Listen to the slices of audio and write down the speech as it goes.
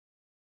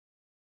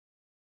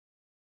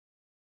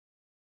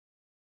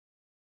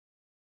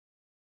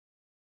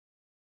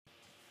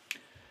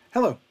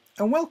Hello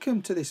and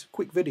welcome to this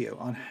quick video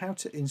on how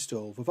to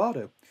install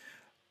Vivado.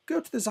 Go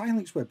to the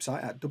Xilinx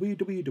website at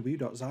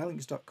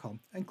www.xilinx.com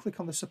and click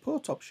on the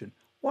support option.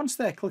 Once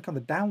there, click on the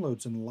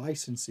downloads and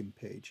licensing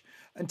page.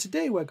 And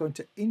today we're going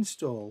to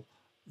install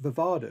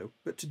Vivado,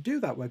 but to do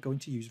that we're going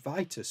to use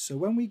Vitis. So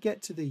when we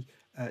get to the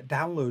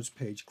downloads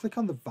page, click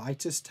on the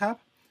Vitis tab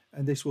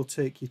and this will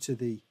take you to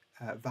the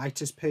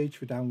Vitis page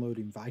for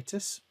downloading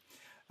Vitis.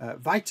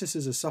 Vitis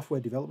is a software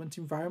development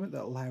environment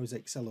that allows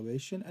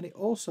acceleration, and it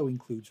also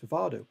includes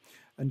Vivado.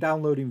 And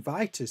downloading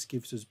Vitis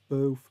gives us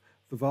both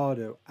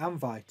Vivado and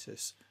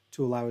Vitis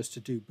to allow us to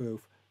do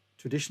both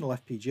traditional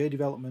FPGA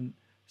development,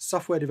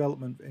 software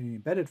development in an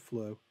embedded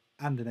flow,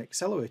 and an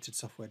accelerated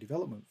software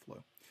development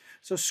flow.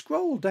 So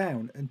scroll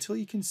down until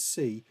you can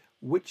see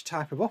which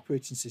type of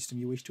operating system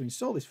you wish to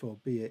install this for,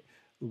 be it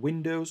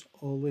Windows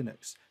or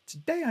Linux.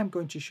 Today I'm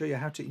going to show you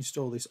how to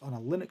install this on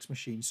a Linux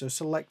machine, so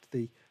select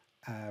the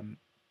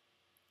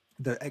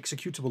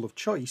executable of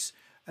choice,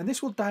 and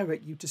this will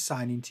direct you to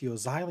sign into your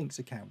Xilinx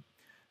account.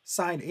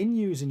 Sign in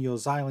using your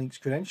Xilinx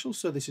credentials,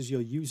 so this is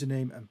your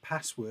username and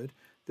password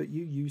that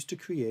you use to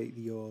create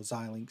your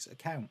Xilinx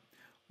account.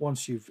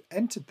 Once you've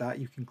entered that,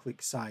 you can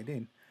click sign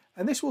in,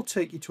 and this will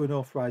take you to an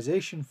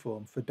authorization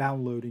form for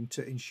downloading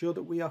to ensure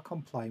that we are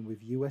complying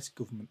with US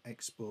government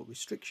export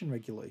restriction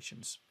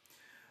regulations.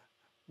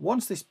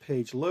 Once this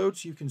page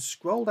loads, you can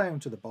scroll down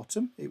to the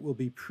bottom. It will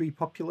be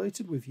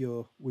pre-populated with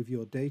your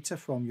data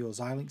from your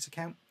Xilinx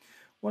account.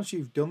 Once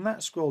you've done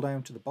that, scroll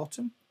down to the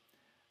bottom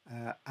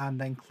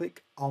and then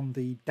click on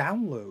the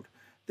download.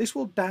 This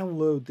will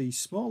download the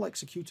small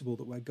executable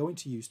that we're going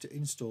to use to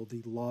install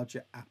the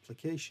larger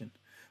application.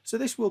 So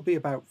this will be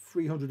about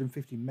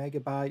 350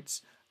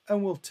 megabytes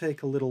and will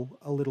take a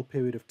little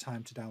period of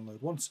time to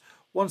download.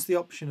 Once the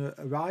option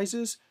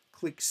arises,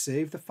 click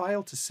save the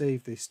file to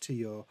save this to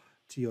your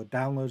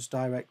downloads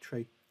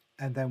directory,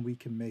 and then we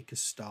can make a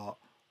start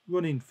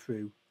running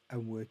through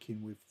and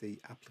working with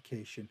the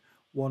application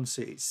once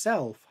it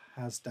itself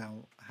has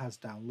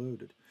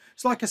downloaded.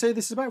 So like I say,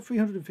 this is about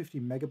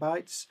 350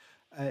 megabytes.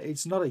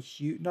 It's not a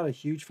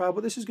huge file,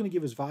 but this is going to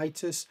give us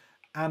Vitis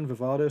and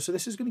Vivado. So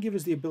this is going to give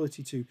us the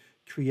ability to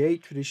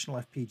create traditional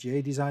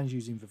FPGA designs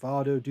using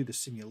Vivado, do the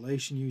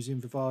simulation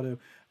using Vivado,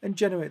 and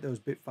generate those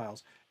bit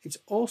files. It's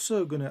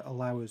also going to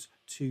allow us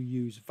to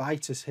use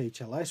Vitis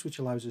HLS, which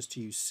allows us to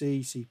use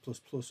C, C++,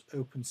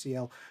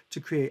 OpenCL to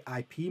create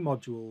IP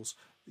modules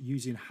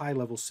using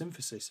high-level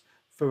synthesis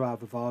for our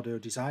Vivado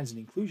designs and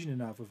inclusion in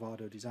our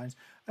Vivado designs.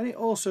 And it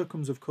also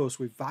comes, of course,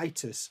 with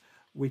Vitis,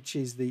 which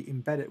is the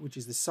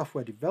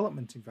software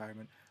development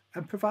environment,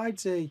 and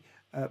provides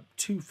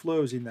two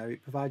flows in there.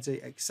 It provides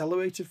a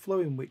accelerated flow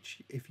in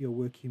which, if you're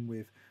working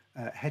with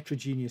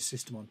heterogeneous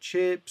system on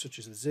chip, such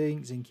as the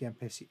Zinc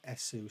EMP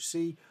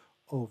SoC,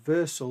 or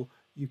Versal,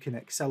 you can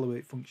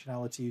accelerate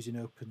functionality using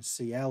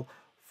OpenCL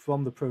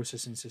from the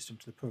processing system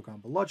to the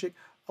programmable logic.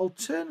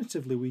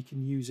 Alternatively, we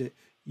can use it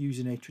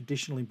using a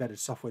traditional embedded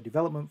software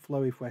development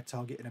flow if we're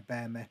targeting a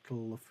bare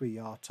metal, a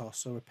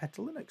FreeRTOS, or a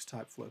PetaLinux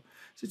type flow.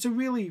 So it's a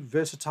really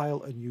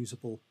versatile and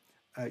usable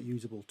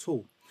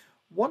tool.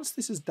 Once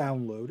this is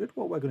downloaded,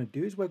 what we're going to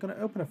do is we're going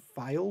to open a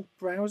file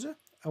browser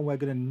and we're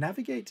going to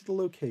navigate to the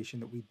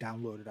location that we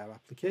downloaded our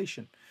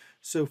application.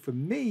 So for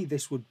me,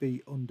 this would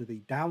be under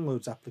the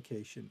downloads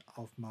application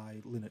of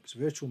my Linux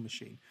virtual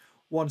machine.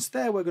 Once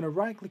there, we're going to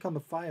right click on the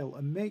file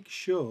and make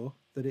sure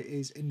that it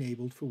is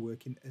enabled for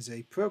working as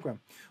a program.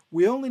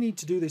 We only need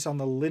to do this on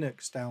the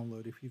Linux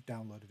download if you've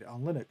downloaded it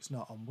on Linux,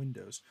 not on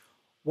Windows.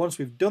 Once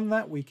we've done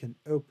that, we can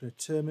open a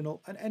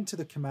terminal and enter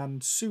the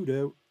command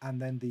sudo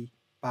and then the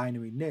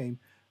binary name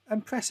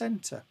and press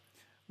enter.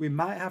 We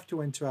might have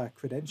to enter our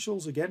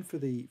credentials again for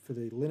the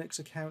Linux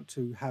account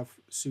to have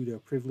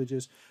sudo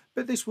privileges,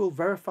 but this will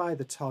verify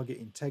the target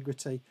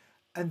integrity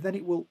and then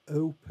it will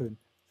open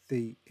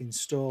the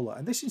installer.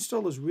 And this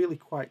installer is really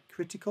quite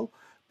critical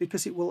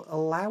because it will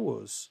allow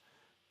us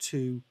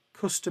to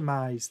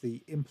customize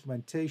the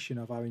implementation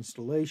of our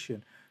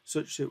installation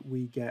such that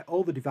we get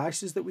all the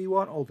devices that we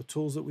want, all the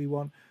tools that we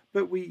want,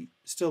 but we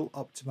still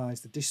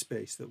optimize the disk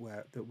space that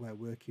we're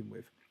working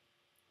with.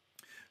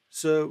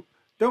 So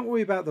don't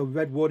worry about the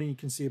red warning you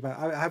can see about.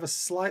 I have a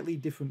slightly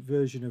different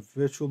version of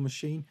virtual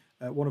machine.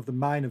 One of the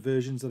minor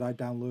versions that I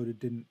downloaded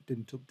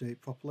didn't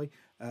update properly,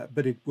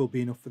 but it will be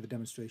enough for the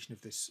demonstration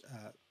of this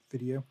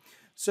video.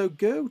 So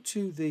go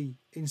to the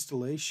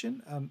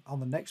installation on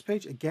the next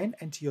page. Again,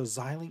 enter your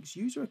Xilinx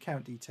user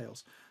account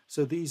details.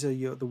 So these are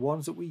the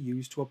ones that we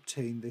use to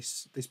obtain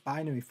this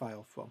binary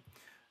file from.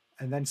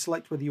 And then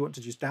select whether you want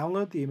to just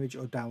download the image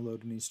or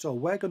download and install.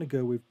 We're going to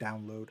go with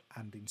download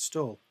and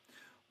install.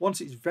 Once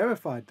it's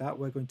verified that,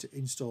 we're going to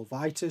install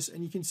Vitis,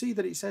 and you can see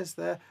that it says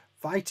there,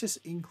 Vitis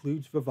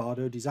includes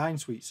Vivado Design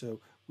Suite.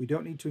 So we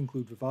don't need to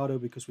include Vivado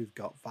because we've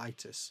got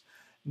Vitis.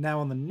 Now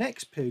on the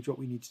next page, what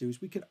we need to do is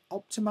we can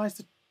optimize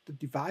the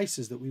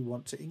devices that we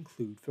want to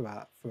include for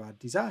our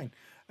design.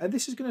 And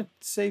this is going to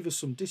save us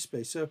some disk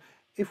space. So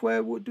if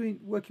we're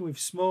working with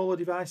smaller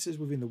devices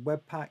within the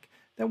Webpack,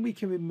 then we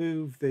can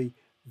remove the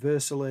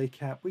Versal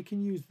cap. We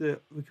can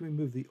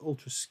remove the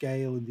ultra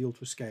scale and the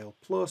ultra scale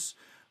plus.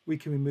 We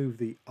can remove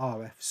the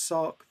RF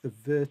SOC, the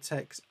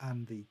Vertex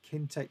and the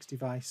Kintex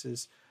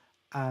devices,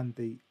 and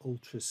the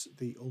ultra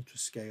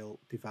scale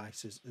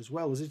devices as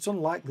well, as it's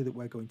unlikely that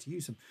we're going to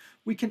use them.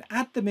 We can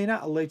add them in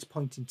at a later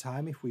point in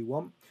time if we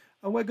want,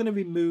 and we're going to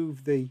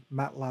remove the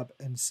MATLAB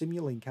and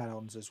Simulink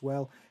add-ons as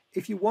well.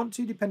 If you want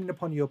to, depending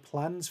upon your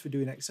plans for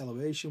doing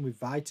acceleration with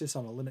Vitis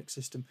on a Linux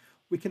system,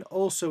 we can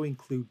also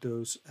include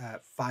those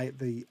via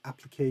the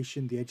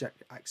application, the edge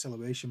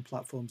acceleration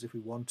platforms if we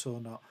want or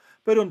not.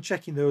 But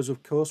unchecking those,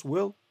 of course,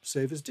 will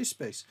save us disk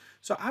space.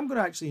 So I'm going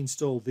to actually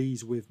install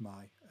these with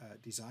my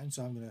design.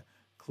 So I'm going to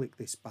click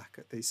this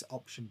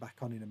option back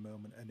on in a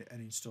moment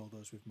and install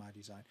those with my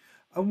design.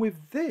 And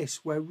with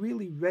this, we're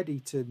really ready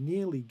to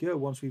nearly go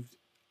once we've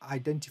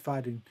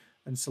identified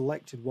and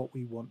selected what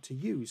we want to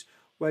use.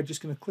 We're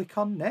just going to click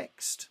on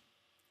next.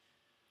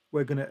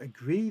 We're going to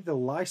agree the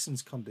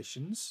license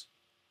conditions.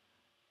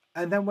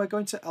 And then we're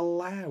going to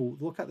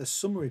look at the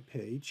summary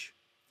page,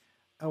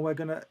 and we're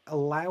going to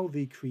allow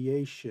the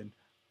creation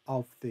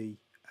of the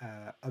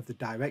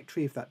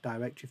directory, if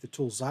the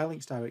tool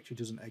Xilinx directory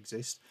doesn't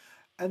exist.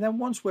 And then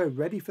once we're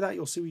ready for that,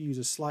 you'll see we use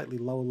a slightly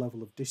lower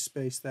level of disk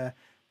space there.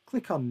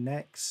 Click on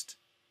next,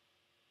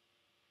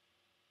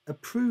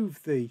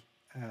 approve the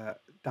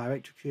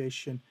directory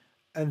creation,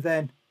 and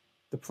then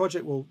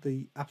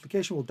the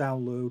application will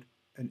download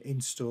and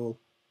install,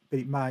 but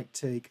it might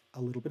take a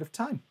little bit of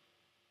time.